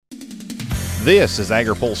This is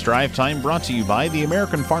AgriPulse Drive Time, brought to you by the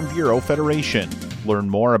American Farm Bureau Federation. Learn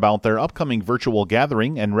more about their upcoming virtual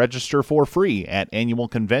gathering and register for free at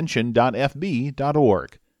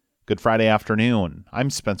annualconvention.fb.org. Good Friday afternoon.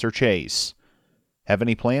 I'm Spencer Chase. Have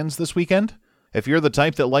any plans this weekend? If you're the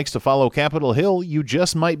type that likes to follow Capitol Hill, you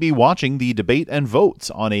just might be watching the debate and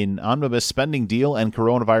votes on an omnibus spending deal and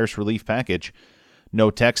coronavirus relief package. No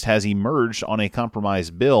text has emerged on a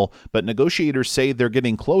compromise bill, but negotiators say they're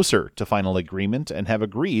getting closer to final agreement and have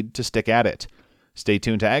agreed to stick at it. Stay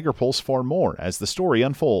tuned to AgriPulse for more as the story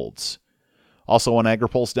unfolds. Also on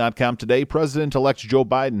agripulse.com today, President-elect Joe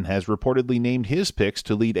Biden has reportedly named his picks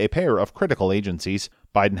to lead a pair of critical agencies.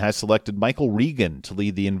 Biden has selected Michael Regan to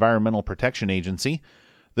lead the Environmental Protection Agency.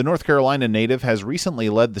 The North Carolina native has recently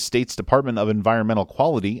led the state's Department of Environmental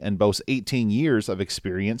Quality and boasts 18 years of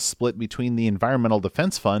experience split between the Environmental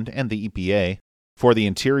Defense Fund and the EPA. For the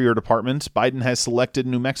Interior Department, Biden has selected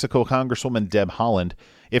New Mexico Congresswoman Deb Haaland.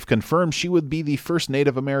 If confirmed, she would be the first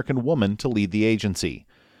Native American woman to lead the agency.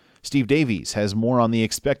 Steve Davies has more on the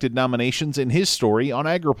expected nominations in his story on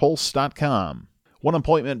agripulse.com. One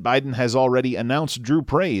appointment Biden has already announced drew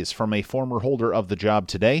praise from a former holder of the job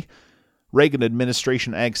today. Reagan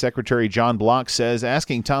administration Ag Secretary John Block says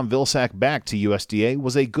asking Tom Vilsack back to USDA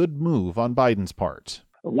was a good move on Biden's part.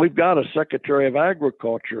 We've got a Secretary of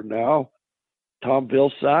Agriculture now, Tom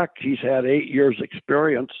Vilsack. He's had 8 years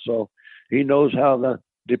experience, so he knows how the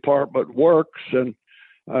department works. And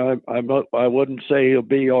I wouldn't say he'll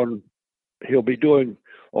be doing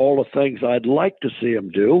all the things I'd like to see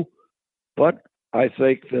him do, but I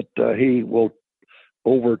think that he will,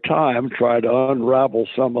 over time, try to unravel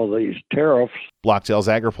some of these tariffs. Block tells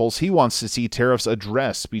AgriPulse he wants to see tariffs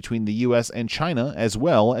addressed between the U.S. and China as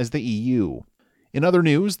well as the EU. In other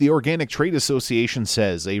news, the Organic Trade Association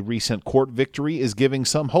says a recent court victory is giving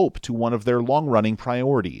some hope to one of their long-running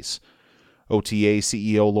priorities. OTA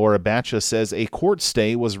CEO Laura Batcha says a court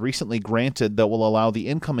stay was recently granted that will allow the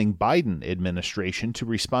incoming Biden administration to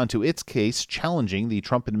respond to its case challenging the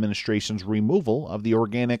Trump administration's removal of the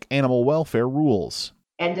organic animal welfare rules.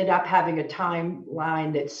 Ended up having a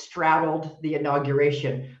timeline that straddled the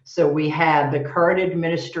inauguration. So we had the current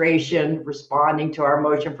administration responding to our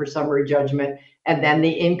motion for summary judgment, and then the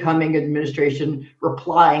incoming administration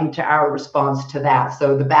replying to our response to that.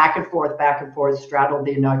 So the back and forth straddled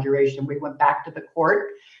the inauguration. We went back to the court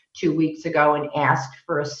 2 weeks ago and asked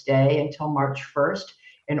for a stay until March 1st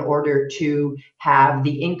in order to have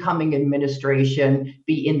the incoming administration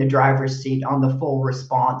be in the driver's seat on the full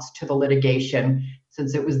response to the litigation,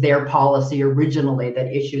 since it was their policy originally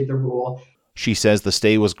that issued the rule. She says the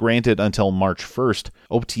stay was granted until March 1st.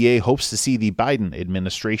 OTA hopes to see the Biden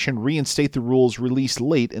administration reinstate the rules released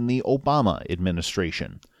late in the Obama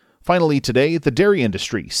administration. Finally today, the dairy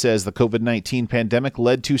industry says the COVID-19 pandemic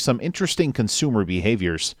led to some interesting consumer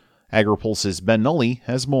behaviors. AgriPulse's Ben Nulley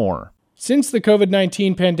has more. Since the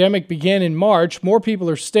COVID-19 pandemic began in March, more people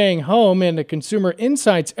are staying home, and a consumer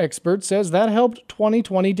insights expert says that helped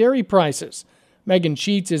 2020 dairy prices. Megan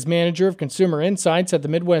Sheets is manager of consumer insights at the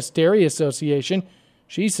Midwest Dairy Association.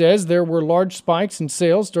 She says there were large spikes in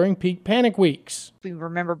sales during peak panic weeks. We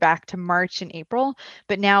remember back to March and April,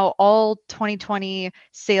 but now all 2020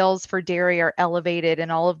 sales for dairy are elevated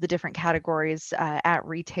in all of the different categories at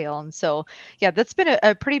retail. And so, that's been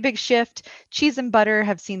a pretty big shift. Cheese and butter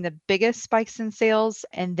have seen the biggest spikes in sales,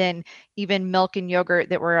 and then even milk and yogurt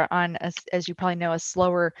that were on, as you probably know, a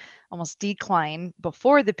slower almost decline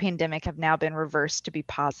before the pandemic have now been reversed to be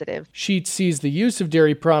positive. Sheets sees the use of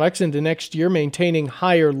dairy products into next year maintaining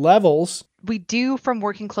higher levels. We do, from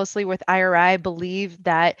working closely with IRI, believe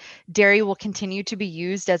that dairy will continue to be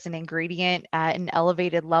used as an ingredient at an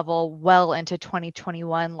elevated level well into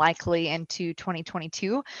 2021, likely into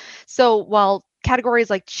 2022. So while categories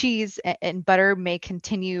like cheese and butter may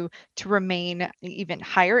continue to remain even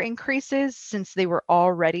higher increases since they were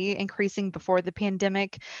already increasing before the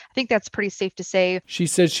pandemic, I think that's pretty safe to say. She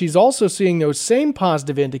says she's also seeing those same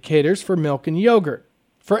positive indicators for milk and yogurt.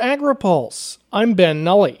 For AgriPulse, I'm Ben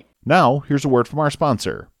Nulley. Now, here's a word from our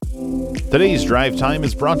sponsor. Today's Drive Time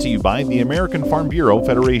is brought to you by the American Farm Bureau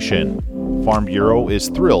Federation. Farm Bureau is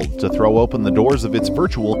thrilled to throw open the doors of its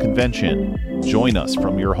virtual convention. Join us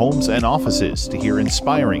from your homes and offices to hear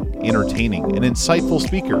inspiring, entertaining, and insightful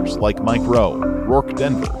speakers like Mike Rowe, Rourke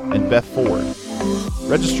Denver, and Beth Ford.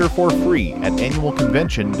 Register for free at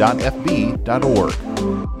annualconvention.fb.org.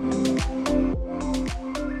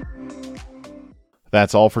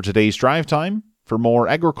 That's all for today's Drive Time. For more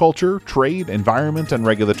agriculture, trade, environment, and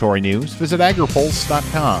regulatory news, visit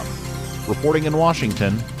agripulse.com. Reporting in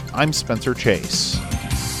Washington, I'm Spencer Chase.